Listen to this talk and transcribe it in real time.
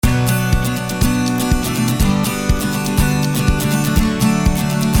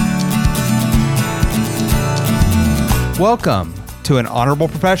Welcome to An Honorable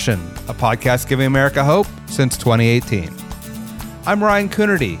Profession, a podcast giving America hope since 2018. I'm Ryan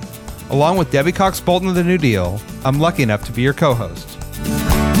Coonerty. Along with Debbie Cox Bolton of the New Deal, I'm lucky enough to be your co-host.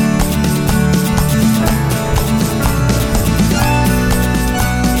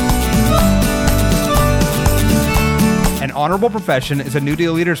 An Honorable Profession is a New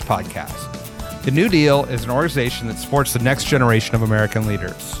Deal Leaders podcast. The New Deal is an organization that supports the next generation of American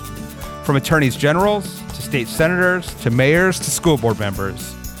leaders. From attorneys generals to state senators to mayors to school board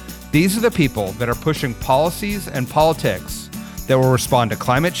members, these are the people that are pushing policies and politics that will respond to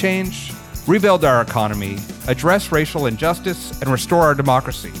climate change, rebuild our economy, address racial injustice, and restore our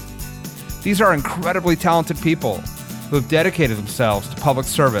democracy. These are incredibly talented people who have dedicated themselves to public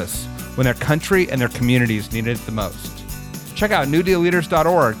service when their country and their communities needed it the most. Check out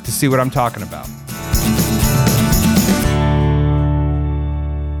newdealleaders.org to see what I'm talking about.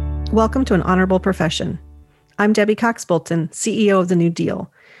 Welcome to An Honorable Profession. I'm Debbie Cox Bolton, CEO of the New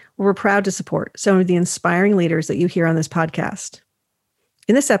Deal. We're proud to support some of the inspiring leaders that you hear on this podcast.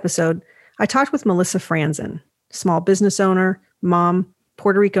 In this episode, I talked with Melissa Franzen, small business owner, mom,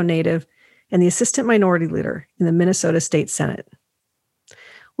 Puerto Rico native, and the assistant minority leader in the Minnesota State Senate.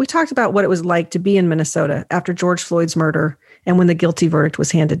 We talked about what it was like to be in Minnesota after George Floyd's murder and when the guilty verdict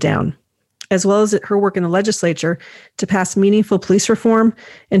was handed down, as well as her work in the legislature to pass meaningful police reform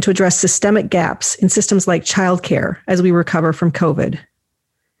and to address systemic gaps in systems like childcare as we recover from COVID.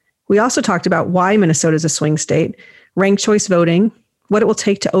 We also talked about why Minnesota is a swing state, ranked choice voting, what it will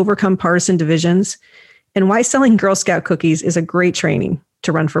take to overcome partisan divisions, and why selling Girl Scout cookies is a great training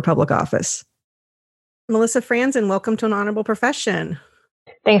to run for public office. Melissa Franzen, welcome to An Honorable Profession.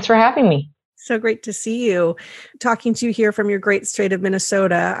 Thanks for having me. So great to see you. Talking to you here from your great state of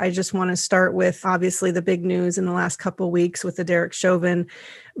Minnesota, I just want to start with obviously the big news in the last couple of weeks with the Derek Chauvin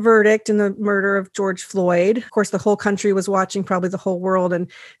verdict and the murder of George Floyd. Of course, the whole country was watching, probably the whole world, and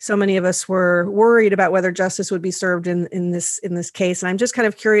so many of us were worried about whether justice would be served in this case. And I'm just kind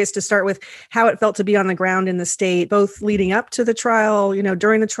of curious to start with how it felt to be on the ground in the state, both leading up to the trial,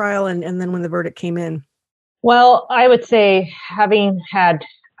 during the trial, and then when the verdict came in. Well, I would say having had,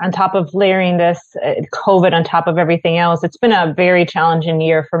 on top of layering this COVID on top of everything else, it's been a very challenging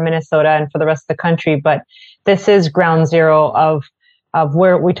year for Minnesota and for the rest of the country. But this is ground zero of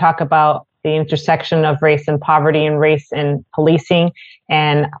where we talk about the intersection of race and poverty and race and policing.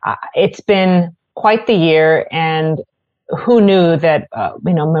 And it's been quite the year. And who knew that,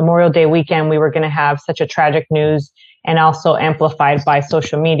 Memorial Day weekend, we were going to have such a tragic news, and also amplified by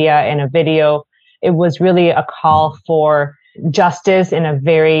social media and a video. It was really a call for justice in a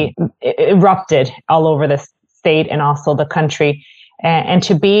very erupted all over the state and also the country. And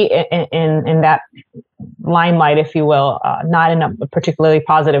to be in that limelight, if you will, not in a particularly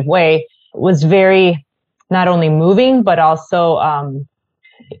positive way, was very not only moving, but also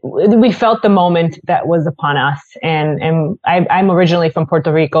we felt the moment that was upon us. And I'm originally from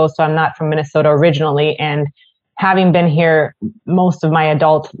Puerto Rico, so I'm not from Minnesota originally. And having been here most of my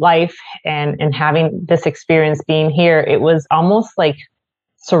adult life and having this experience being here, it was almost like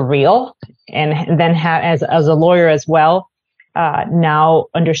surreal. And then as a lawyer as well, now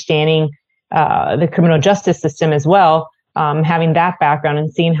understanding the criminal justice system as well, having that background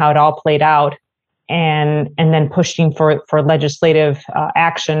and seeing how it all played out, and then pushing for legislative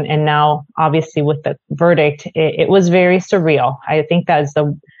action. And now, obviously, with the verdict, it was very surreal. I think that's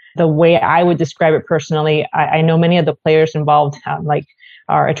the way I would describe it personally. I know many of the players involved, like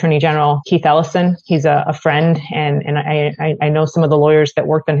our Attorney General, Keith Ellison. He's a friend, and I know some of the lawyers that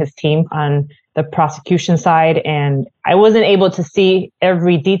worked on his team on the prosecution side. And I wasn't able to see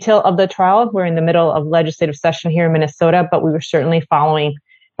every detail of the trial. We're in the middle of legislative session here in Minnesota, but we were certainly following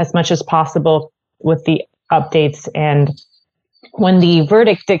as much as possible with the updates. And when the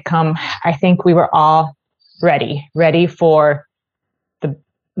verdict did come, I think we were all ready for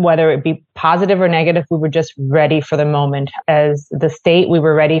whether it be positive or negative. We were just ready for the moment. As the state, we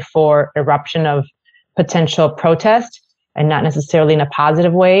were ready for eruption of potential protest, and not necessarily in a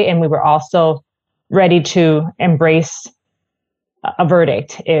positive way. And we were also ready to embrace a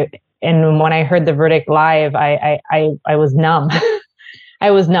verdict. And when I heard the verdict live, I was numb.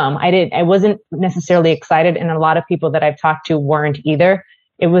 I was numb. I wasn't necessarily excited. And a lot of people that I've talked to weren't either.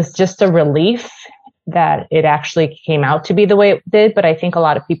 It was just a relief that it actually came out to be the way it did. But I think a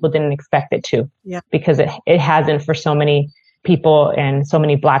lot of people didn't expect it to, because it hasn't for so many people, and so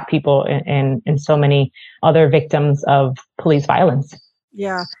many Black people, and so many other victims of police violence.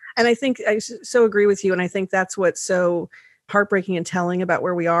 Yeah. And I think I so agree with you. And I think that's what's so heartbreaking and telling about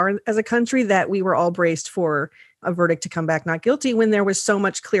where we are as a country, that we were all braced for a verdict to come back not guilty when there was so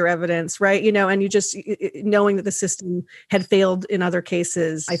much clear evidence, right? And you just knowing that the system had failed in other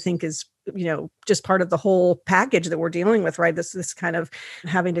cases, I think is, just part of the whole package that we're dealing with, right? This kind of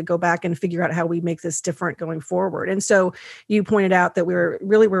having to go back and figure out how we make this different going forward. And so you pointed out that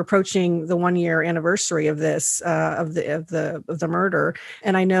we're approaching the 1-year anniversary of this, of the murder.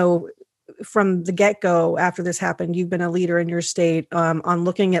 And I know from the get-go, after this happened, you've been a leader in your state on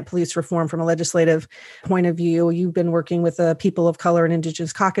looking at police reform from a legislative point of view. You've been working with the People of Color and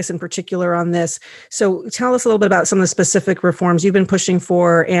Indigenous Caucus in particular on this. So tell us a little bit about some of the specific reforms you've been pushing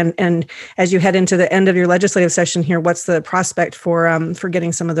for. And as you head into the end of your legislative session here, what's the prospect for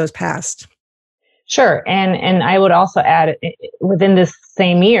getting some of those passed? Sure. And I would also add, within this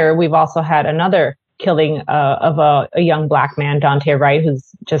same year, we've also had another killing of a young Black man, Daunte Wright, who's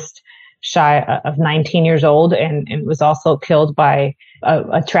just shy of 19 years old and was also killed by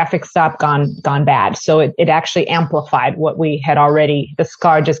a traffic stop gone bad. So it actually amplified what we had already. The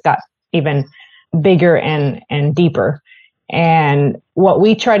scar just got even bigger and deeper. And what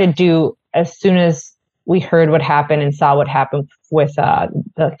we try to do as soon as we heard what happened and saw what happened with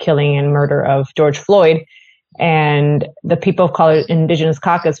the killing and murder of George Floyd, and the People of Color Indigenous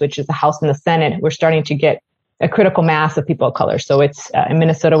Caucus, which is the House and the Senate, we're starting to get a critical mass of people of color. So it's in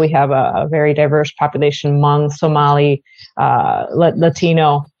Minnesota, we have a very diverse population: Hmong, Somali,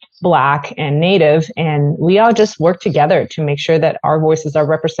 Latino, Black, and Native. And we all just work together to make sure that our voices are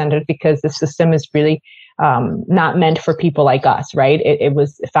represented, because the system is really not meant for people like us, right? It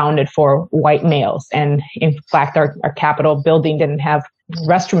was founded for white males. And in fact, our Capitol building didn't have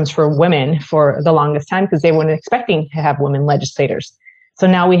restrooms for women for the longest time because they weren't expecting to have women legislators. So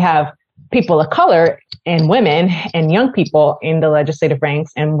now we have people of color and women and young people in the legislative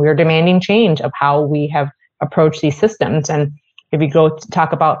ranks, and we're demanding change of how we have approached these systems. And if you go to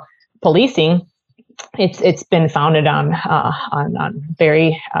talk about policing, it's been founded on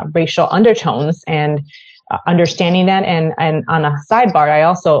very racial undertones, and understanding that. And on a sidebar, I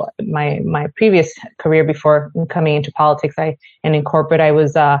also my previous career before coming into politics, and in corporate,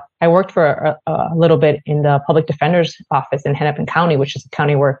 I worked for a little bit in the public defender's office in Hennepin County, which is a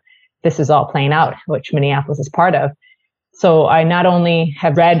county where this is all playing out, which Minneapolis is part of. So I not only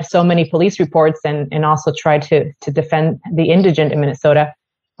have read so many police reports and also tried to defend the indigent in Minnesota,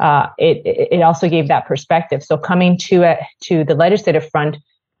 it also gave that perspective. So coming to the legislative front,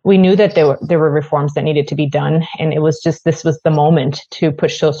 we knew that there were reforms that needed to be done, and this was the moment to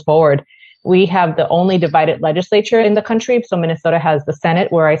push those forward. We have the only divided legislature in the country. So Minnesota has the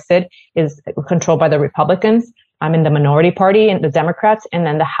Senate, where I sit, is controlled by the Republicans. I'm in the minority party and the Democrats, and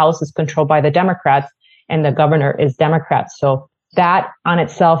then the House is controlled by the Democrats, and the governor is Democrat. So that on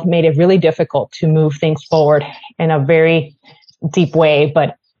itself made it really difficult to move things forward in a very deep way.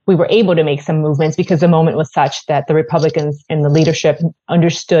 But we were able to make some movements because the moment was such that the Republicans and the leadership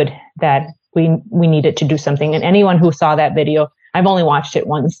understood that we needed to do something. And anyone who saw that video, I've only watched it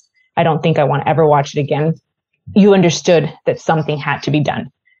once. I don't think I want to ever watch it again. You understood that something had to be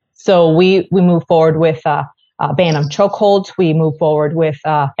done. So we moved forward with ban on chokeholds. We moved forward with,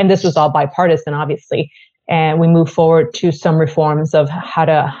 and this was all bipartisan, obviously, and we moved forward to some reforms of how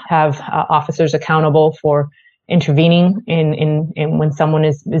to have officers accountable for intervening in when someone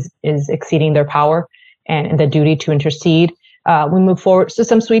is exceeding their power and the duty to intercede. We moved forward to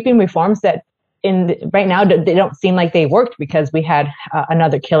some sweeping reforms that right now they don't seem like they worked, because we had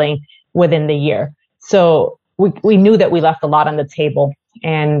another killing within the year. So we knew that we left a lot on the table,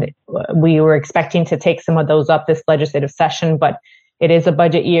 and we were expecting to take some of those up this legislative session, but it is a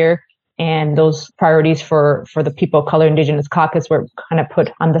budget year, and those priorities for the People of Color Indigenous Caucus were kind of put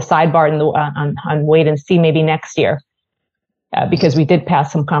on the sidebar on wait and see maybe next year, because we did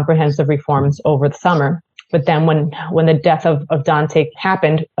pass some comprehensive reforms over the summer. But then when the death of Daunte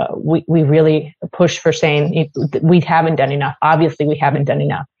happened, we really pushed for saying we haven't done enough. Obviously, we haven't done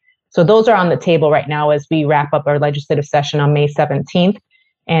enough. So those are on the table right now as we wrap up our legislative session on May 17th.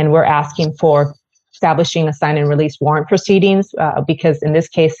 And we're asking for establishing a sign and release warrant proceedings, because in this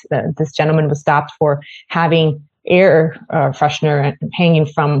case, this gentleman was stopped for having air freshener hanging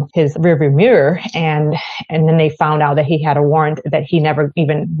from his rearview mirror, and then they found out that he had a warrant that he never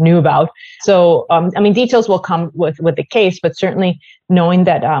even knew about. So, details will come with the case, but certainly knowing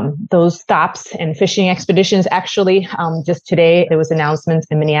that those stops and fishing expeditions, actually, just today there was announcements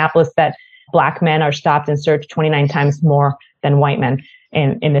in Minneapolis that Black men are stopped and searched 29 times more than white men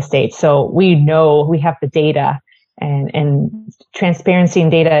in the state. So we know, we have the data. And transparency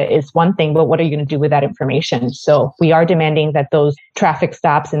in data is one thing, but what are you going to do with that information? So we are demanding that those traffic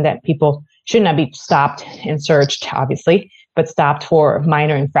stops and that people should not be stopped and searched, obviously, but stopped for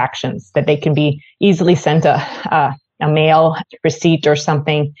minor infractions, that they can be easily sent a mail receipt or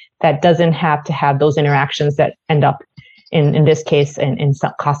something that doesn't have to have those interactions that end up, in this case, in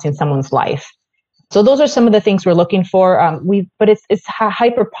costing someone's life. So those are some of the things we're looking for. But it's a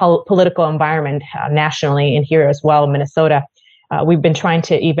hyper political environment nationally, and here as well in Minnesota. We've been trying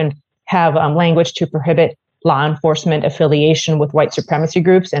to even have language to prohibit law enforcement affiliation with white supremacy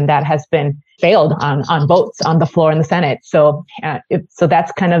groups, and that has been failed on votes on the floor in the Senate. So so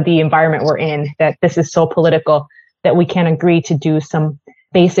that's kind of the environment we're in, that this is so political that we can't agree to do some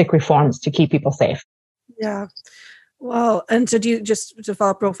basic reforms to keep people safe. Yeah. Well, and so just to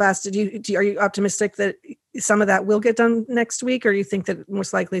follow up real fast, are you optimistic that some of that will get done next week, or do you think that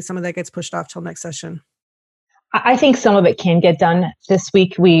most likely some of that gets pushed off till next session? I think some of it can get done this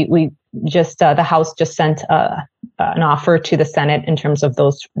week. We just, the House just sent an offer to the Senate in terms of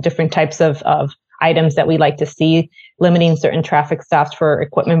those different types of items that we like to see, limiting certain traffic stops for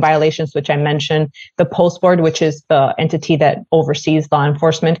equipment violations, which I mentioned, the Post Board, which is the entity that oversees law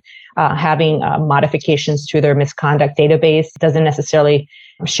enforcement, having modifications to their misconduct database, doesn't necessarily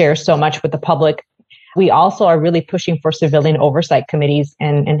share so much with the public. We also are really pushing for civilian oversight committees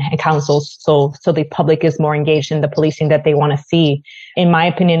and councils, so the public is more engaged in the policing that they want to see. In my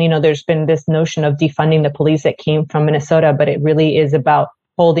opinion, there's been this notion of defunding the police that came from Minnesota, but it really is about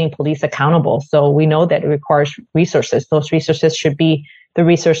holding police accountable. So we know that it requires resources. Those resources should be the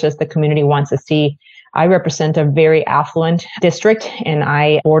resources the community wants to see. I represent a very affluent district, and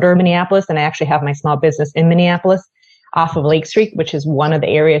I border Minneapolis, and I actually have my small business in Minneapolis, off of Lake Street, which is one of the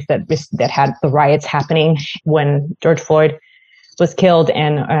areas that had the riots happening when George Floyd was killed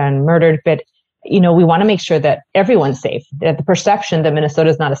and murdered. But, we want to make sure that everyone's safe, that the perception that Minnesota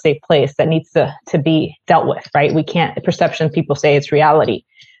is not a safe place, that needs to be dealt with, right? We can't, the perception, people say it's reality.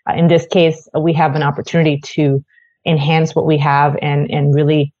 In this case, we have an opportunity to enhance what we have and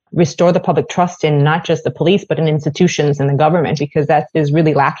really restore the public trust in not just the police, but in institutions and the government, because that is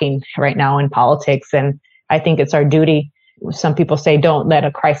really lacking right now in politics. And I think it's our duty. Some people say, don't let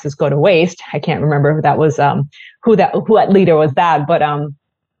a crisis go to waste. I can't remember if that was who that leader was that, but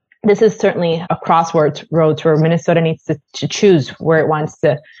this is certainly a crossroads where Minnesota needs to choose where it wants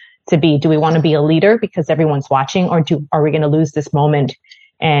to be. Do we want to be a leader because everyone's watching, or are we going to lose this moment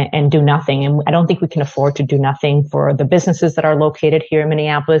and do nothing? And I don't think we can afford to do nothing for the businesses that are located here in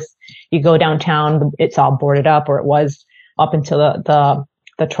Minneapolis. You go downtown, it's all boarded up, or it was up until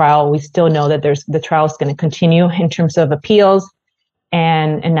the trial. We still know that the trial is going to continue in terms of appeals.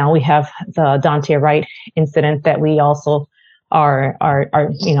 And now we have the Daunte Wright incident that we also are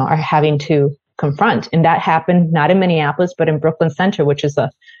having to confront. And that happened not in Minneapolis, but in Brooklyn Center, which is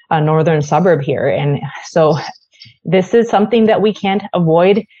a northern suburb here. And so this is something that we can't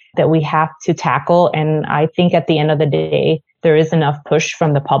avoid, that we have to tackle. And I think at the end of the day, there is enough push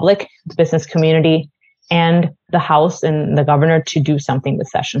from the public, the business community, and the House and the governor to do something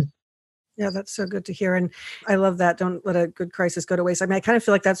this session. Yeah, that's so good to hear. And I love that. Don't let a good crisis go to waste. I mean, I kind of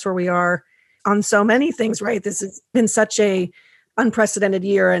feel like that's where we are on so many things, right? This has been such a unprecedented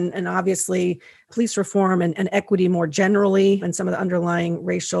year, and obviously police reform and equity more generally, and some of the underlying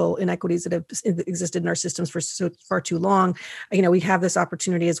racial inequities that have existed in our systems for so far too long. We have this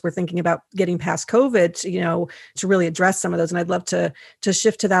opportunity as we're thinking about getting past COVID, to really address some of those. And I'd love to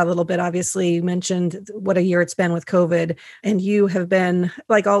shift to that a little bit. Obviously, you mentioned what a year it's been with COVID, and you have been,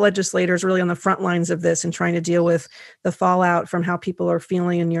 like all legislators, really on the front lines of this and trying to deal with the fallout from how people are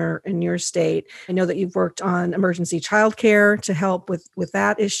feeling in your state. I know that you've worked on emergency childcare to help with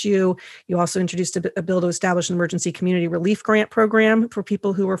that issue. You also introduced a bill to establish an emergency community relief grant program for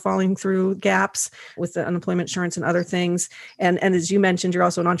people who are falling through gaps with the unemployment insurance and other things. And as you mentioned, you're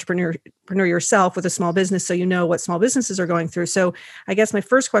also an entrepreneur yourself with a small business, so you know what small businesses are going through. So I guess my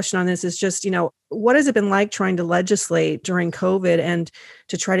first question on this is just, what has it been like trying to legislate during COVID and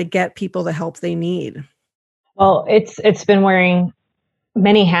to try to get people the help they need? Well, it's been wearing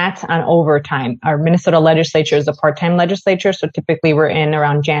many hats on overtime. Our Minnesota legislature is a part-time legislature, so typically we're in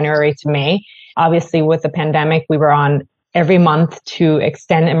around January to May. Obviously, with the pandemic, we were on every month to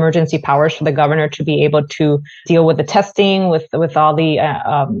extend emergency powers for the governor to be able to deal with the testing, with all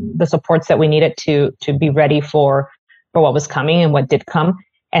the supports that we needed to be ready for what was coming and what did come.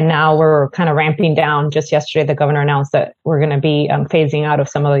 And now we're kind of ramping down. Just yesterday, the governor announced that we're going to be phasing out of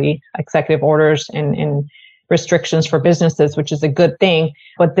some of the executive orders and restrictions for businesses, which is a good thing.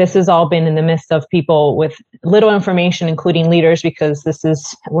 But this has all been in the midst of people with little information, including leaders, because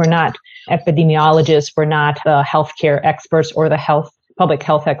we're not epidemiologists, we're not the healthcare experts or the health public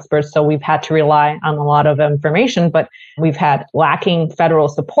health experts. So we've had to rely on a lot of information, but we've had lacking federal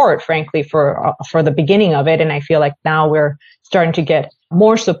support, frankly, for the beginning of it. And I feel like now we're starting to get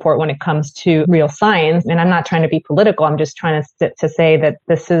more support when it comes to real science. And I'm not trying to be political. I'm just trying to say that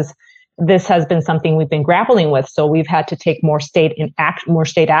this has been something we've been grappling with. So we've had to take more state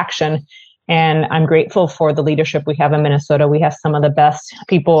action. And I'm grateful for the leadership we have in Minnesota. We have some of the best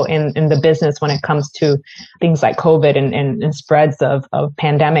people in the business when it comes to things like COVID and spreads of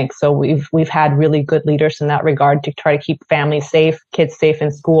pandemics. So we've had really good leaders in that regard to try to keep families safe, kids safe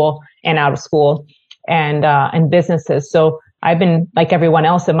in school and out of school, and businesses. So I've been, like everyone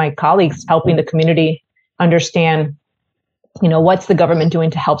else and my colleagues, helping the community understand, what's the government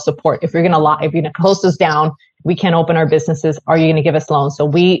doing to help support? If you're going to close us down, we can't open our businesses. Are you going to give us loans? So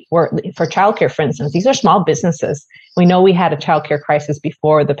we were, for childcare, for instance, these are small businesses. We know we had a childcare crisis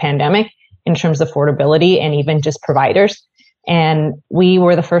before the pandemic in terms of affordability and even just providers. And we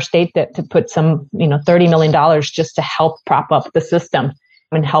were the first state to put some, $30 million just to help prop up the system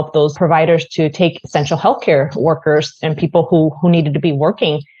and help those providers to take essential healthcare workers and people who needed to be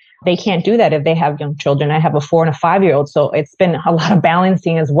working. They can't do that if they have young children. I have a 4 and a 5-year-old. So it's been a lot of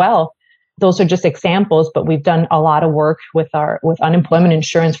balancing as well. Those are just examples, but we've done a lot of work with unemployment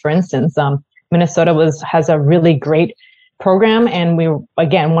insurance, for instance. Minnesota has a really great program, and we were,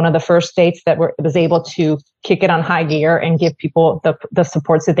 again, one of the first states that was able to kick it on high gear and give people the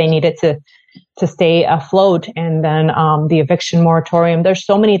supports that they needed to stay afloat. And then the eviction moratorium. There's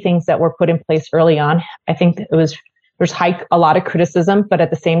so many things that were put in place early on. I think there's a lot of criticism, but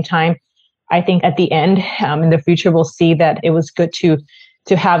at the same time, I think at the end, in the future, we'll see that it was good to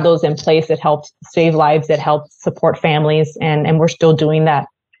have those in place that helped save lives, that helped support families, and we're still doing that.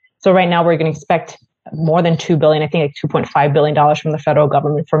 So right now we're going to expect more than $2 billion, I think like $2.5 billion from the federal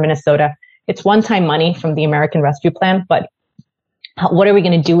government for Minnesota. It's one-time money from the American Rescue Plan, but what are we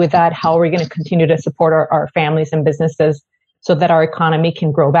going to do with that? How are we going to continue to support our families and businesses so that our economy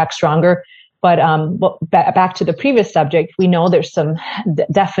can grow back stronger? But back to the previous subject, we know there's some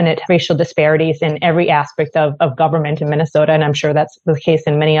definite racial disparities in every aspect of government in Minnesota, and I'm sure that's the case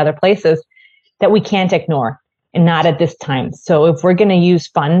in many other places, that we can't ignore, and not at this time. So if we're going to use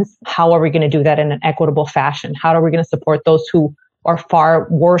funds, how are we going to do that in an equitable fashion? How are we going to support those who are far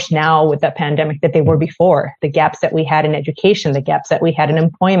worse now with the pandemic than they were before? The gaps that we had in education, the gaps that we had in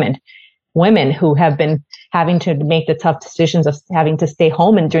employment, women who have been having to make the tough decisions of having to stay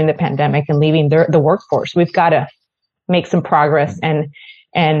home and during the pandemic and leaving the workforce. We've got to make some progress.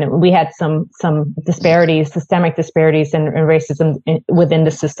 And we had some disparities, systemic disparities and racism within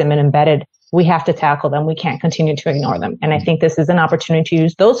the system and embedded. We have to tackle them. We can't continue to ignore them. And I think this is an opportunity to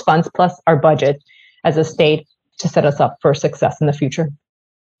use those funds plus our budget as a state to set us up for success in the future.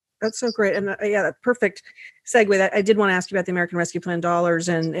 That's so great. And that perfect segue. That I did want to ask you about the American Rescue Plan dollars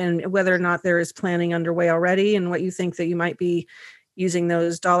and whether or not there is planning underway already and what you think that you might be using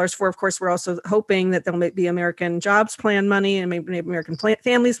those dollars for. Of course, we're also hoping that there'll be American Jobs Plan money and maybe American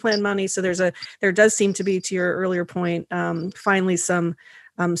Families Plan money. So there does seem to be, to your earlier point, finally some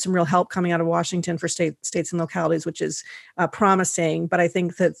real help coming out of Washington for states and localities, which is promising. But I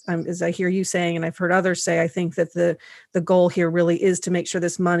think that, as I hear you saying, and I've heard others say, I think that the goal here really is to make sure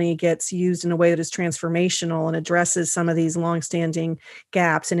this money gets used in a way that is transformational and addresses some of these longstanding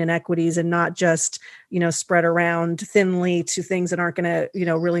gaps and inequities, and not just spread around thinly to things that aren't going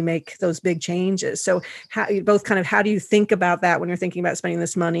to really make those big changes. So how do you think about that when you're thinking about spending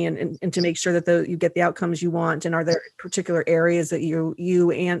this money and to make sure that you get the outcomes you want? And are there particular areas that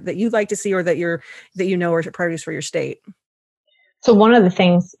and that you'd like to see, or that are priorities for your state? So one of the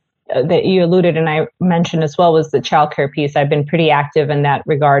things that you alluded and I mentioned as well was the childcare piece. I've been pretty active in that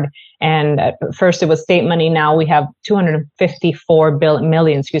regard. And first it was state money. Now we have $254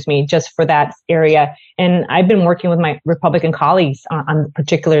 million, just for that area. And I've been working with my Republican colleagues on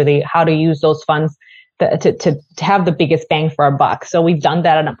particularly how to use those funds to have the biggest bang for our buck. So we've done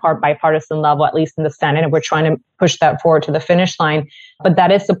that on a bipartisan level, at least in the Senate, and we're trying to push that forward to the finish line. But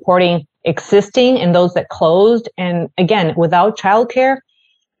that is supporting existing and those that closed. And again, without childcare,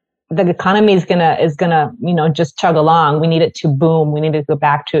 the economy is gonna just chug along. We need it to boom. We need to go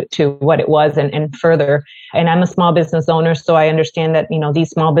back to what it was and further. And I'm a small business owner, so I understand that these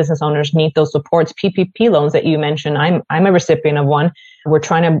small business owners need those supports. PPP loans that you mentioned, I'm a recipient of one. We're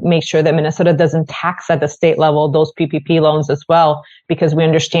trying to make sure that Minnesota doesn't tax at the state level those PPP loans as well, because we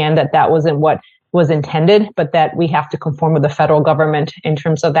understand that wasn't what was intended, but that we have to conform with the federal government in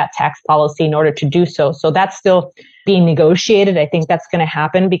terms of that tax policy in order to do so. So that's still being negotiated. I think that's going to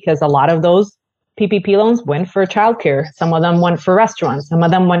happen because a lot of those PPP loans went for childcare. Some of them went for restaurants. Some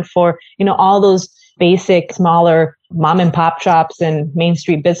of them went for, all those basic, smaller mom and pop shops and Main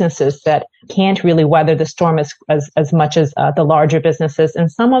Street businesses that can't really weather the storm as much as the larger businesses.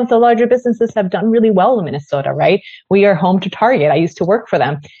 And some of the larger businesses have done really well in Minnesota, right? We are home to Target. I used to work for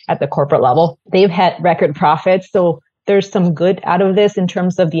them at the corporate level. They've had record profits. So there's some good out of this in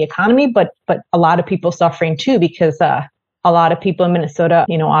terms of the economy, but a lot of people suffering too, because a lot of people in Minnesota,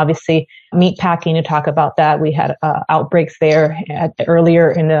 obviously meat packing, to talk about that. We had outbreaks there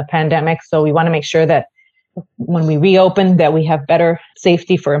earlier in the pandemic. So we want to make sure that when we reopen, that we have better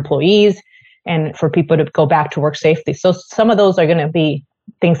safety for employees and for people to go back to work safely. So some of those are going to be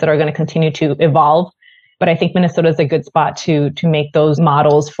things that are going to continue to evolve. But I think Minnesota is a good spot to make those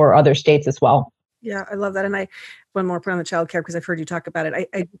models for other states as well. Yeah, I love that. And one more point on the childcare, because I've heard you talk about it.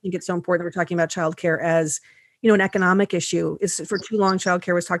 I think it's so important that we're talking about childcare as an economic issue. Is for too long,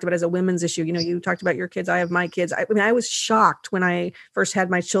 childcare was talked about as a women's issue. You talked about your kids. I have my kids. I was shocked when I first had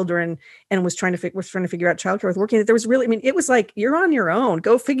my children and was trying to figure out childcare with working. There was really, it was like, you're on your own.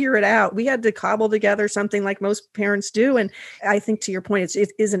 Go figure it out. We had to cobble together something like most parents do. And I think, to your point,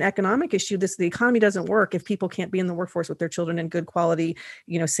 it is an economic issue. The economy doesn't work if people can't be in the workforce with their children in good quality,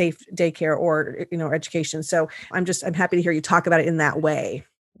 safe daycare or education. So I'm happy to hear you talk about it in that way.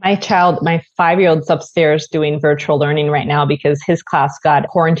 My 5-year-old's upstairs doing virtual learning right now because his class got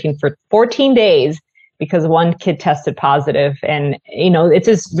quarantined for 14 days because one kid tested positive. And, it's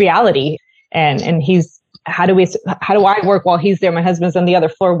his reality. And he's, how do I work while he's there? My husband's on the other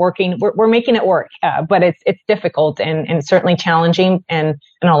floor working. We're making it work. But it's difficult and certainly challenging. And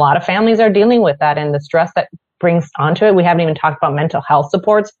a lot of families are dealing with that and the stress that brings onto it. We haven't even talked about mental health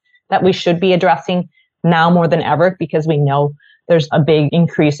supports that we should be addressing now more than ever, because we know there's a big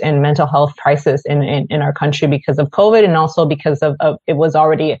increase in mental health crisis in our country because of COVID, and also because of it was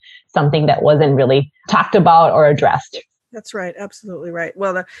already something that wasn't really talked about or addressed. That's right. Absolutely right.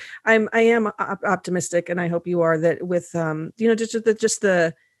 Well, I am optimistic, and I hope you are, that with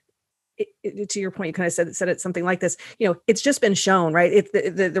to your point, you kind of said it something like this. It's just been shown, right?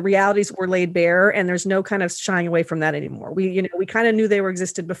 The realities were laid bare, and there's no kind of shying away from that anymore. We kind of knew they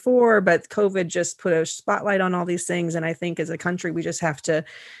existed before, but COVID just put a spotlight on all these things. And I think as a country, we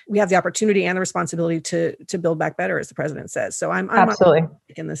have the opportunity and the responsibility to build back better, as the president says. So I'm absolutely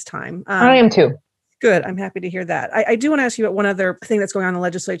in this time. I am too. Good. I'm happy to hear that. I do want to ask you about one other thing that's going on in the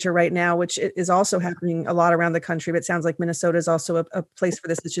legislature right now, which is also happening a lot around the country, but it sounds like Minnesota is also a place for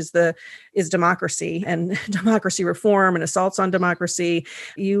this, which is democracy and democracy reform and assaults on democracy.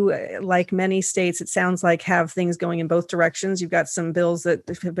 You, like many states, it sounds like, have things going in both directions. You've got some bills that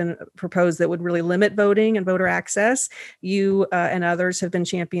have been proposed that would really limit voting and voter access. You and others have been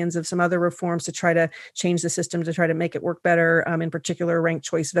champions of some other reforms to try to change the system, to try to make it work better, in particular ranked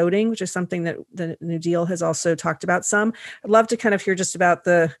choice voting, which is something that the New Deal has also talked about some. I'd love to kind of hear just about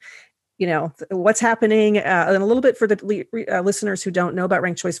what's happening and a little bit for the listeners who don't know about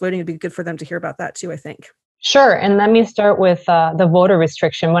ranked choice voting. It'd be good for them to hear about that too, I think. Sure. And let me start with the voter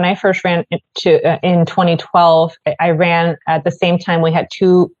restriction. When I first ran in 2012, I ran at the same time. We had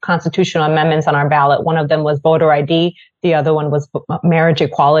two constitutional amendments on our ballot. One of them was voter ID. The other one was marriage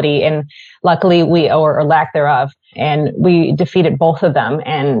equality. And luckily or lack thereof, and we defeated both of them.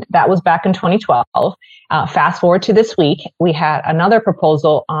 And that was back in 2012. Fast forward to this week, we had another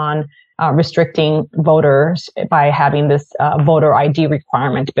proposal on restricting voters by having this voter ID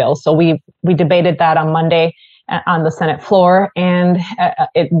requirement bill. So we debated that on Monday on the Senate floor, and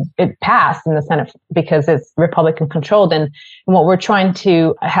it passed in the Senate because it's Republican controlled. And what we're trying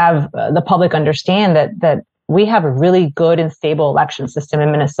to have the public understand that we have a really good and stable election system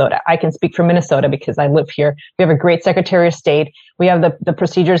in Minnesota. I can speak for Minnesota because I live here. We have a great Secretary of State. We have the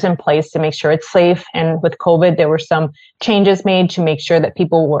procedures in place to make sure it's safe. And with COVID, there were some changes made to make sure that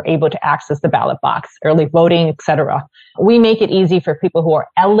people were able to access the ballot box, early voting, et cetera. We make it easy for people who are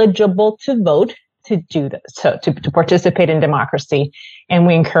eligible to vote to do this, to participate in democracy. And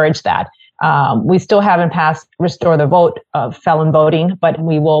we encourage that. We still haven't passed restore the vote of felon voting, but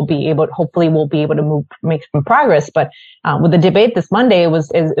hopefully we'll be able to make some progress. But with the debate this Monday, it was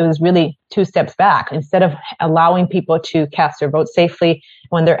really two steps back. Instead of allowing people to cast their vote safely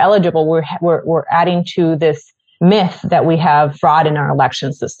when they're eligible, we're adding to this myth that we have fraud in our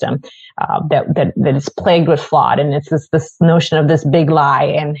election system, that is plagued with fraud. And it's this notion of this big lie.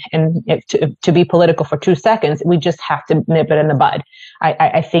 And to be political for 2 seconds, we just have to nip it in the bud.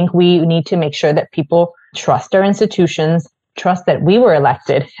 I think we need to make sure that people trust our institutions, trust that we were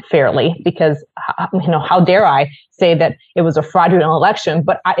elected fairly, because, how dare I say that it was a fraudulent election,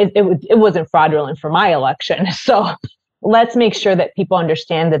 but it wasn't fraudulent for my election. So let's make sure that people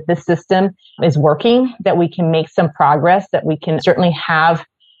understand that this system is working, that we can make some progress, that we can certainly have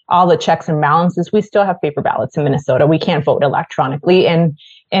all the checks and balances, we still have paper ballots in Minnesota. We can't vote electronically, and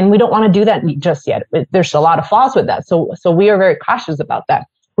we don't want to do that just yet. There's a lot of flaws with that. So we are very cautious about that.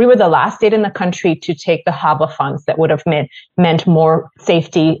 We were the last state in the country to take the HAVA funds that would have meant more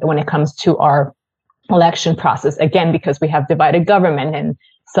safety when it comes to our election process. Again, because we have divided government, and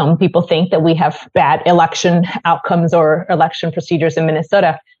some people think that we have bad election outcomes or election procedures in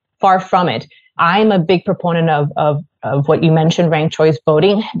Minnesota. Far from it. I'm a big proponent of what you mentioned, ranked choice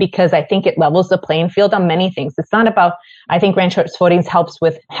voting, because I think it levels the playing field on many things. It's not about, I think ranked choice voting helps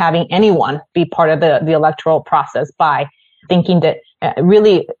with having anyone be part of the electoral process by thinking that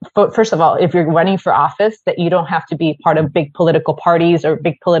really, first of all, if you're running for office, that you don't have to be part of big political parties or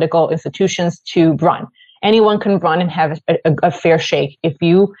big political institutions to run. Anyone can run and have a fair shake. If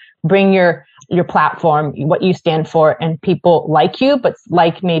you bring your platform, what you stand for, and people like you, but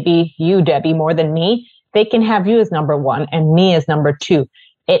like maybe you, Debbie, more than me, they can have you as number one and me as number two.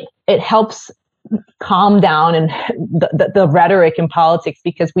 It helps calm down and the rhetoric in politics,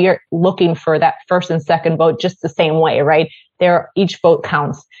 because we are looking for that first and second vote just the same way, right? Each vote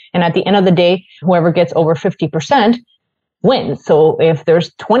counts. And at the end of the day, whoever gets over 50% wins. So if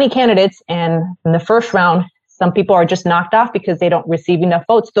there's 20 candidates and in the first round, some people are just knocked off because they don't receive enough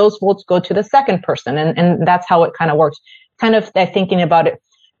votes, those votes go to the second person. And that's how it kind of works. Kind of thinking about it,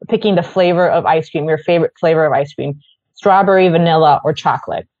 picking the flavor of ice cream, your favorite flavor of ice cream, strawberry, vanilla, or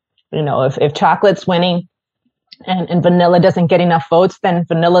chocolate. You know, if chocolate's winning and vanilla doesn't get enough votes, then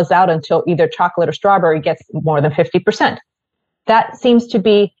vanilla's out until either chocolate or strawberry gets more than 50%. That seems to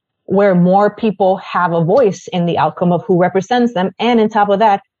be where more people have a voice in the outcome of who represents them. And on top of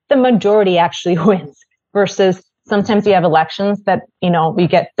that, the majority actually wins, versus sometimes you have elections that, you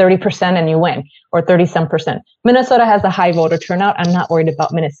get 30% and you win, or 30-some%. Minnesota has a high voter turnout. I'm not worried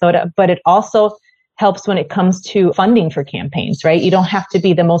about Minnesota, but it also helps when it comes to funding for campaigns, right? You don't have to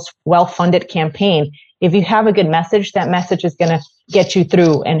be the most well-funded campaign. If you have a good message, that message is going to get you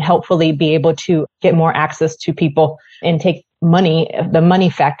through and hopefully be able to get more access to people and take the money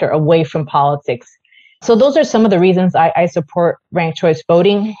factor away from politics. So those are some of the reasons I support ranked choice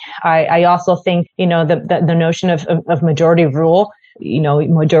voting. I also think, the notion of majority rule,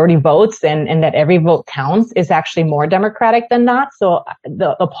 majority votes and that every vote counts is actually more democratic than not. So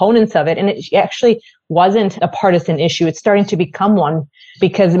the opponents of it, and it actually wasn't a partisan issue. It's starting to become one,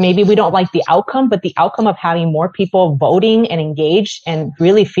 because maybe we don't like the outcome, but the outcome of having more people voting and engaged and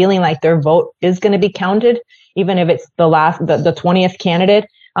really feeling like their vote is going to be counted, even if it's the 20th candidate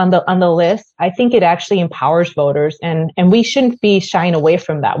on the list, I think it actually empowers voters, and we shouldn't be shying away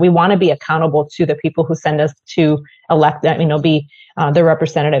from that. We want to be accountable to the people who send us to elect them, be their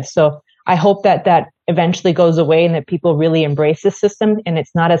representatives. So I hope that eventually goes away and that people really embrace the system, and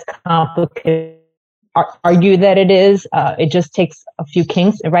it's not as complicated. Argue that it is. It just takes a few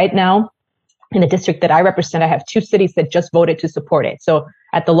kinks. Right now, in the district that I represent, I have 2 cities that just voted to support it. So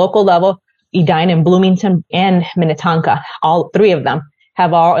at the local level, Edina and Bloomington and Minnetonka, all 3 of them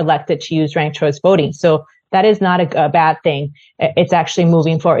have all elected to use ranked choice voting. So that is not a bad thing. It's actually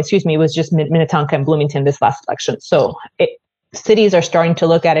moving forward. It was just Minnetonka and Bloomington this last election. So cities are starting to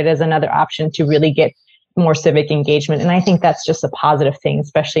look at it as another option to really get more civic engagement. And I think that's just a positive thing,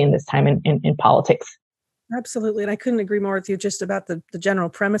 especially in this time in politics. Absolutely. And I couldn't agree more with you just about the general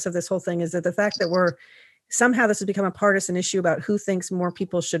premise of this whole thing is that the fact that somehow this has become a partisan issue about who thinks more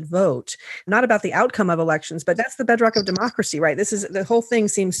people should vote, not about the outcome of elections, but that's the bedrock of democracy, right? The whole thing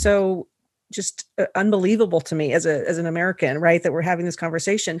seems so just unbelievable to me as an American, right? That we're having this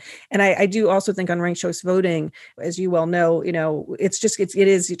conversation. And I do also think on ranked choice voting, as you well know, it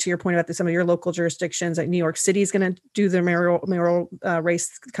is to your point about some of your local jurisdictions, like New York City is going to do the mayoral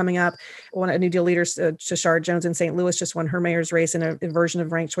race coming up. One of New Deal leaders, Shashara Jones in St. Louis, just won her mayor's race in a version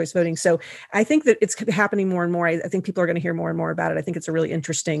of ranked choice voting. So I think that it's happening more and more. I think people are going to hear more and more about it. I think it's a really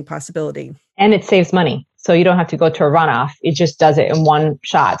interesting possibility. And it saves money. So you don't have to go to a runoff. It just does it in one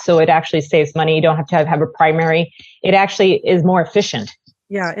shot. So it actually saves money. You don't have to have a primary. It actually is more efficient.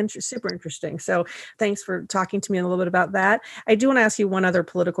 Yeah, super interesting. So thanks for talking to me a little bit about that. I do want to ask you one other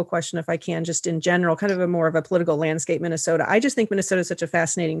political question, if I can, just in general, kind of more of a political landscape, Minnesota. I just think Minnesota is such a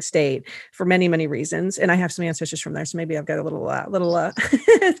fascinating state for many, many reasons. And I have some answers just from there. So maybe I've got a little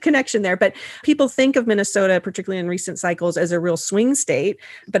connection there. But people think of Minnesota, particularly in recent cycles, as a real swing state.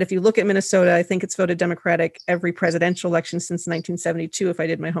 But if you look at Minnesota, I think it's voted Democratic every presidential election since 1972, if I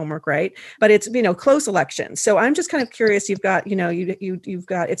did my homework right. But it's, close elections. So I'm just kind of curious. You've got,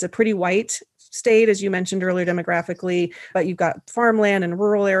 it's a pretty white state, as you mentioned earlier, demographically, but you've got farmland and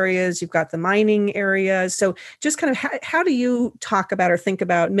rural areas, you've got the mining areas. So just kind of how do you talk about or think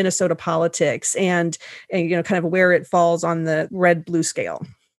about Minnesota politics and kind of where it falls on the red-blue scale?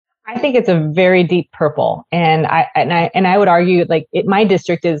 I think it's a very deep purple, and I would argue my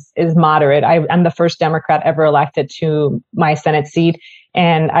district is moderate. I'm the first Democrat ever elected to my Senate seat,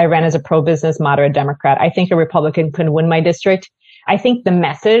 and I ran as a pro-business moderate Democrat. I think a Republican could win my district. I think the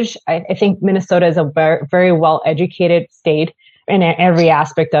message. I think Minnesota is a very, very well-educated state in every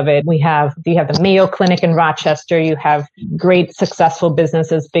aspect of it. You have the Mayo Clinic in Rochester. You have great, successful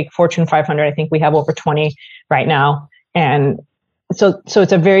businesses, big Fortune 500. I think we have over 20 right now, and So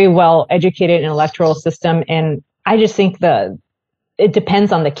it's a very well educated and electoral system. And I just think it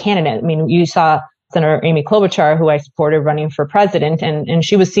depends on the candidate. I mean, you saw Senator Amy Klobuchar, who I supported running for president, and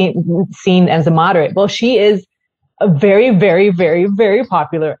she was seen as a moderate. Well, she is a very, very, very, very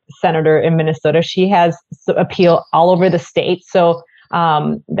popular senator in Minnesota. She has appeal all over the state. So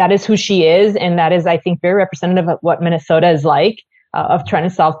that is who she is. And that is, I think, very representative of what Minnesota is like. Of trying to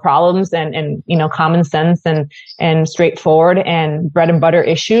solve problems and common sense and straightforward and bread and butter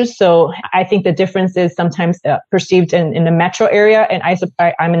issues. So I think the difference is sometimes perceived in the metro area, and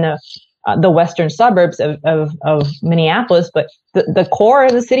I'm in the western suburbs of Minneapolis, but the core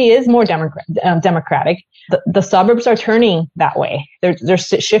of the city is more democratic. The suburbs are turning that way. They're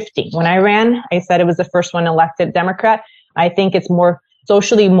shifting. When I ran, I said it was the first one elected Democrat. I think it's more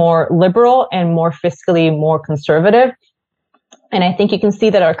socially more liberal and more fiscally more conservative. And I think you can see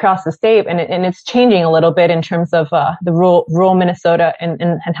that across the state, and it's changing a little bit in terms of the rural Minnesota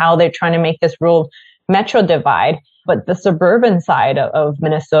and how they're trying to make this rural metro divide. But the suburban side of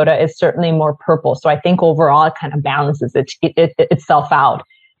Minnesota is certainly more purple. So I think overall it kind of balances itself out.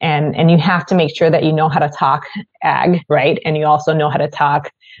 And you have to make sure that you know how to talk ag, right? And you also know how to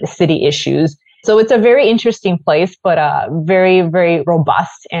talk city issues. So it's a very interesting place, but very, very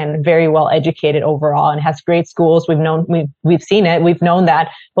robust and very well educated overall, and has great schools. We've seen it, we've known that,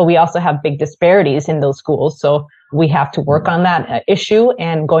 but we also have big disparities in those schools. So we have to work on that issue.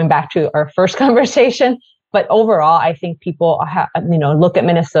 And going back to our first conversation, but overall, I think people look at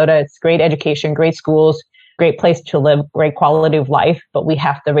Minnesota. It's great education, great schools, great place to live, great quality of life. But we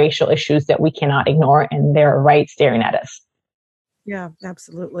have the racial issues that we cannot ignore, and they're right staring at us. Yeah,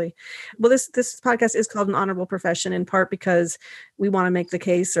 absolutely. Well, this podcast is called An Honorable Profession, in part because we want to make the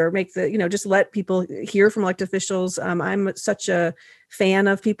case, or make just let people hear from elected officials. I'm such a fan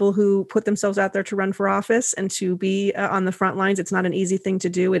of people who put themselves out there to run for office and to be on the front lines. It's not an easy thing to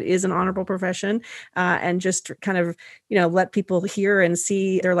do. It is an honorable profession, and just kind of, let people hear and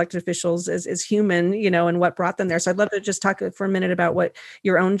see their elected officials as human, and what brought them there. So I'd love to just talk for a minute about what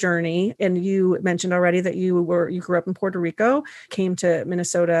your own journey. And you mentioned already that you grew up in Puerto Rico, came to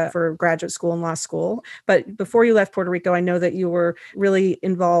Minnesota for graduate school and law school. But before you left Puerto Rico, I know that you were really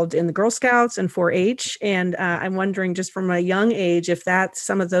involved in the Girl Scouts and 4-H. And I'm wondering, just from a young age, if that's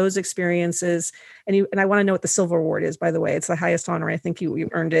some of those experiences, and I want to know what the Silver Award is, by the way. It's the highest honor. I think you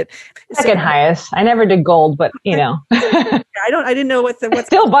earned it. Second highest. I never did gold, but I didn't know what it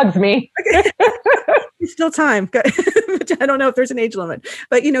still bugs me. It's still time. I don't know if there's an age limit,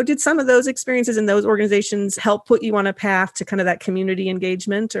 but did some of those experiences in those organizations help put you on a path to kind of that community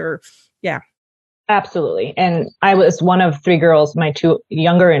engagement, or yeah? Absolutely. And I was one of 3 girls. My 2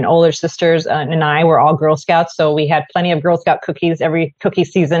 younger and older sisters and I were all Girl Scouts. So we had plenty of Girl Scout cookies every cookie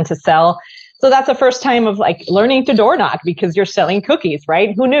season to sell. So that's the first time of learning to door knock, because you're selling cookies,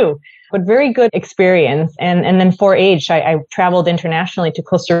 right? Who knew? But very good experience. And then 4-H, I traveled internationally to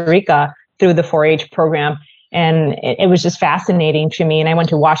Costa Rica through the 4-H program. And it was just fascinating to me. And I went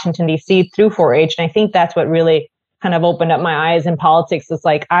to Washington, D.C. through 4-H. And I think that's what really kind of opened up my eyes in politics. It's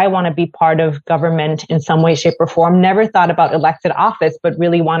I want to be part of government in some way, shape, or form. Never thought about elected office, but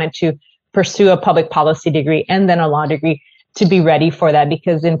really wanted to pursue a public policy degree and then a law degree to be ready for that.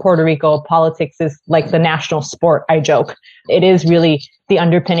 Because in Puerto Rico, politics is like the national sport, I joke. It is really the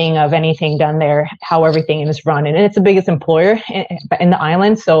underpinning of anything done there, how everything is run. And it's the biggest employer in the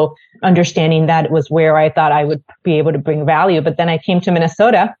island. So understanding that was where I thought I would be able to bring value. But then I came to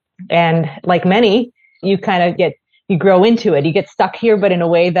Minnesota, and like many, you kind of you grow into it. You get stuck here, but in a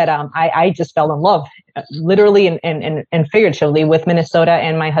way that I just fell in love, literally and figuratively, with Minnesota.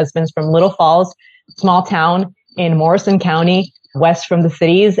 And my husband's from Little Falls, small town in Morrison County, west from the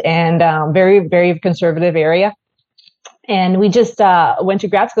cities, and very, very conservative area. And we just went to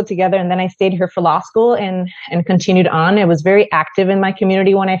grad school together, and then I stayed here for law school and continued on. I was very active in my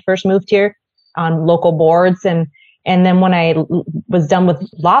community when I first moved here on local boards. And then when I was done with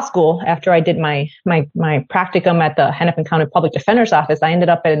law school, after I did my practicum at the Hennepin County Public Defender's Office, I ended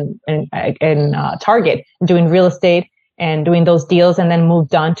up in Target doing real estate and doing those deals, and then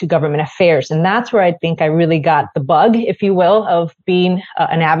moved on to government affairs. And that's where I think I really got the bug, if you will, of being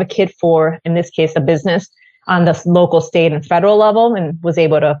an advocate for, in this case, a business on the local, state, and federal level, and was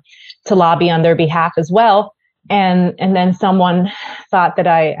able to lobby on their behalf as well. And then someone thought that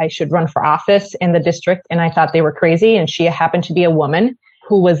I should run for office in the district, and I thought they were crazy. And she happened to be a woman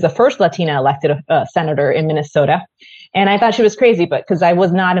who was the first Latina elected senator in Minnesota. And I thought she was crazy, but because I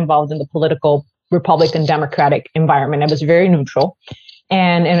was not involved in the political Republican Democratic environment, I was very neutral.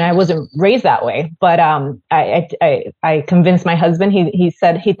 And I wasn't raised that way, but I convinced my husband. He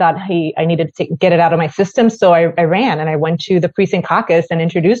said he thought I needed to get it out of my system, so I ran, and I went to the precinct caucus and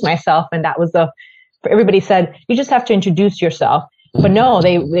introduced myself, and that was everybody said, you just have to introduce yourself. But no,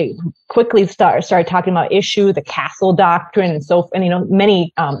 they quickly started talking about the Castle Doctrine, and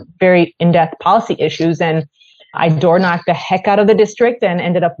many very in-depth policy issues. And I door knocked the heck out of the district and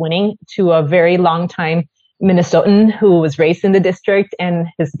ended up winning to a very long time Minnesotan who was raised in the district, and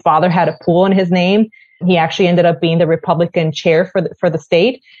his father had a pool in his name. He actually ended up being the Republican chair for the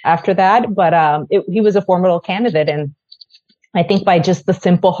state after that. But he was a formidable candidate. And I think by just the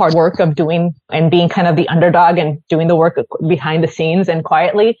simple hard work of doing and being kind of the underdog and doing the work behind the scenes and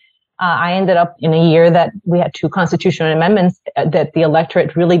quietly, I ended up in a year that we had 2 constitutional amendments that the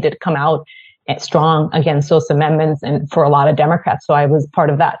electorate really did come out strong against those amendments, and for a lot of Democrats. So I was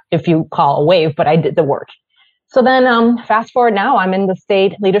part of that, if you call a wave, but I did the work. So then fast forward now, I'm in the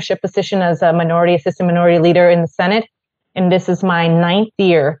state leadership position as a assistant minority leader in the Senate. And this is my 9th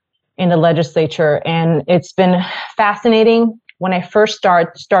year in the legislature. And it's been fascinating. When I first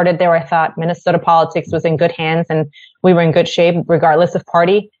started there, I thought Minnesota politics was in good hands and we were in good shape, regardless of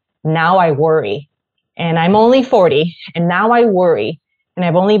party. Now I worry. And I'm only 40, and now I worry. And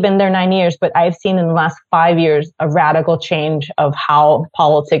I've only been there 9 years, but I've seen in the last 5 years a radical change of how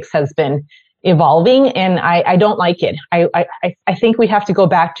politics has been evolving, and I don't like it. I think we have to go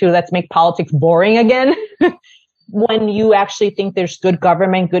back to let's make politics boring again. When you actually think there's good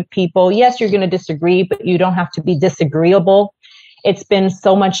government, good people, yes, you're going to disagree, but you don't have to be disagreeable. It's been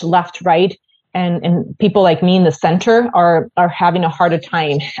so much left, right, and people like me in the center are having a harder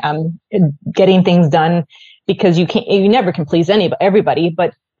time getting things done, because you never can please everybody,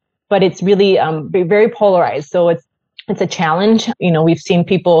 but it's really very polarized. So it's a challenge. We've seen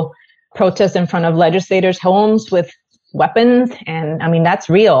people protest in front of legislators' homes with weapons, and I mean that's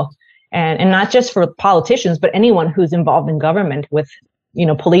real. And not just for politicians, but anyone who's involved in government with,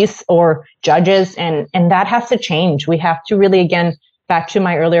 police or judges. And that has to change. We have to really, again, back to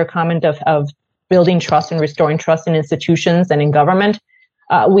my earlier comment of building trust and restoring trust in institutions and in government.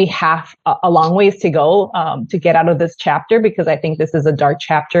 We have a long ways to go to get out of this chapter, because I think this is a dark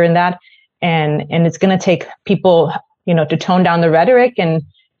chapter in that. And it's going to take people, to tone down the rhetoric and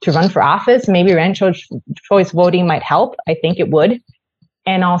to run for office. Maybe ranked choice voting might help. I think it would.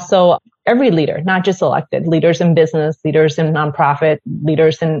 And also every leader, not just elected, leaders in business, leaders in nonprofit,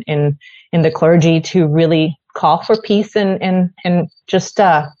 leaders in the clergy, to really call for peace and just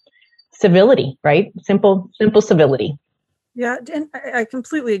civility, right? Simple civility. Yeah, and I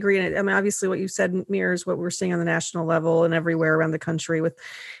completely agree. And I mean, obviously what you said mirrors what we're seeing on the national level and everywhere around the country with,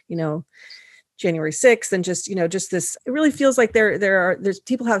 January 6th, and just this, it really feels like there's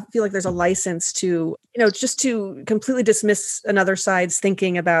people feel like there's a license to, just to completely dismiss another side's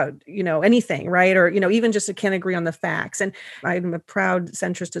thinking about, anything, right? Or, even just can't agree on the facts. And I'm a proud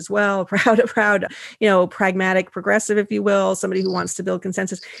centrist as well, proud, pragmatic progressive, if you will, somebody who wants to build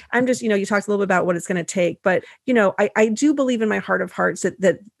consensus. I'm just, you talked a little bit about what it's going to take, but, I do believe in my heart of hearts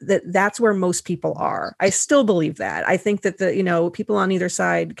that's where most people are. I still believe that. I think that people on either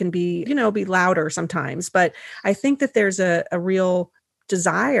side can be, be louder sometimes, but I think that there's a real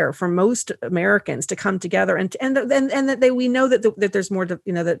desire for most Americans to come together and that we know that there's more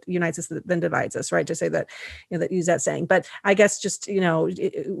that unites us than divides us, right? To say that, that use that saying, but I guess just,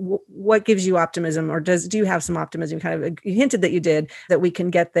 what gives you optimism, or do you have some optimism? You hinted that you did, that we can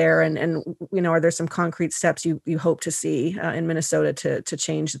get there, and are there some concrete steps you hope to see in Minnesota to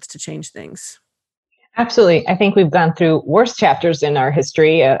change things? Absolutely. I think we've gone through worse chapters in our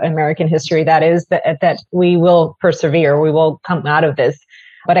history, American history, that we will persevere. We will come out of this.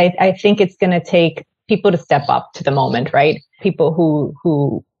 But I think it's going to take people to step up to the moment, right? People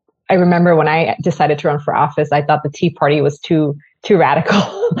who I remember when I decided to run for office, I thought the Tea Party was too radical.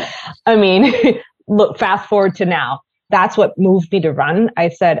 I mean, look, fast forward to now. That's what moved me to run. I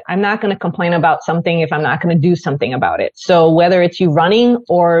said, I'm not going to complain about something if I'm not going to do something about it. So whether it's you running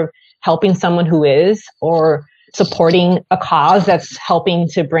or helping someone who is, or supporting a cause that's helping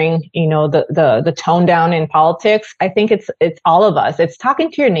to bring, the tone down in politics, I think it's all of us. It's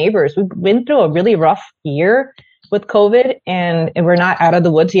talking to your neighbors. We've been through a really rough year with COVID, and we're not out of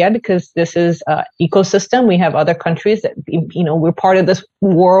the woods yet, because this is an ecosystem. We have other countries that, we're part of this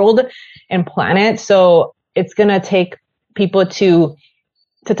world and planet. So it's going to take people to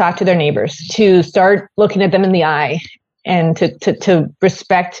talk to their neighbors, to start looking at them in the eye, and to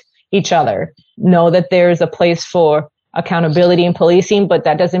respect each other. Know that there's a place for accountability in policing, but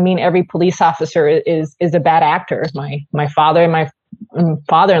that doesn't mean every police officer is a bad actor. My father and my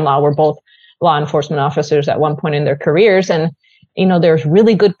father-in-law were both law enforcement officers at one point in their careers. And, there's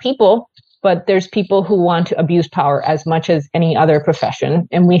really good people, but there's people who want to abuse power as much as any other profession.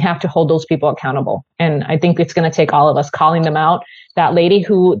 And we have to hold those people accountable. And I think it's going to take all of us calling them out.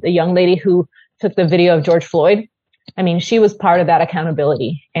 The young lady who took the video of George Floyd, she was part of that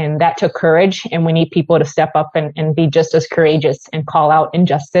accountability, and that took courage. And we need people to step up and be just as courageous and call out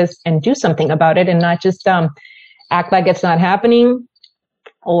injustice and do something about it, and not just act like it's not happening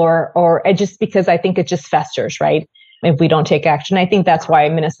or just because I think it just festers, right? If we don't take action. I think that's why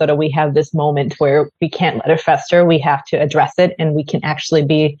in Minnesota, we have this moment where we can't let it fester. We have to address it, and we can actually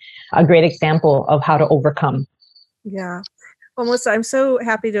be a great example of how to overcome. Yeah. Well, Melissa, I'm so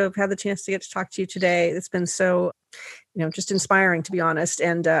happy to have had the chance to get to talk to you today. It's been so, just inspiring, to be honest.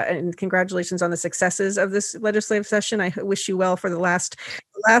 And congratulations on the successes of this legislative session. I wish you well for the last.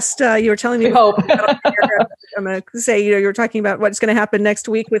 You were telling me. We hope. I'm going to say, you were talking about what's going to happen next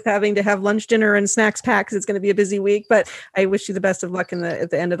week with having to have lunch, dinner, and snacks packed, because it's going to be a busy week. But I wish you the best of luck at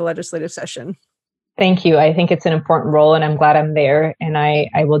the end of the legislative session. Thank you. I think it's an important role, and I'm glad I'm there. And I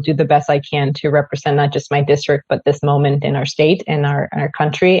will do the best I can to represent not just my district, but this moment in our state and our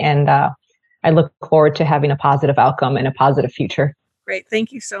country. And I look forward to having a positive outcome and a positive future. Great.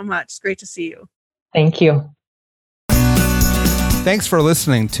 Thank you so much. It's great to see you. Thank you. Thanks for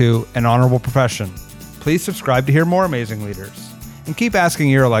listening to An Honorable Profession. Please subscribe to hear more amazing leaders, and keep asking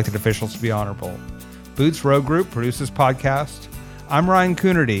your elected officials to be honorable. Boots Road Group produces podcast. I'm Ryan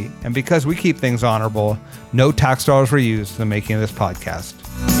Coonerty, and because we keep things honorable, no tax dollars were used in the making of this podcast.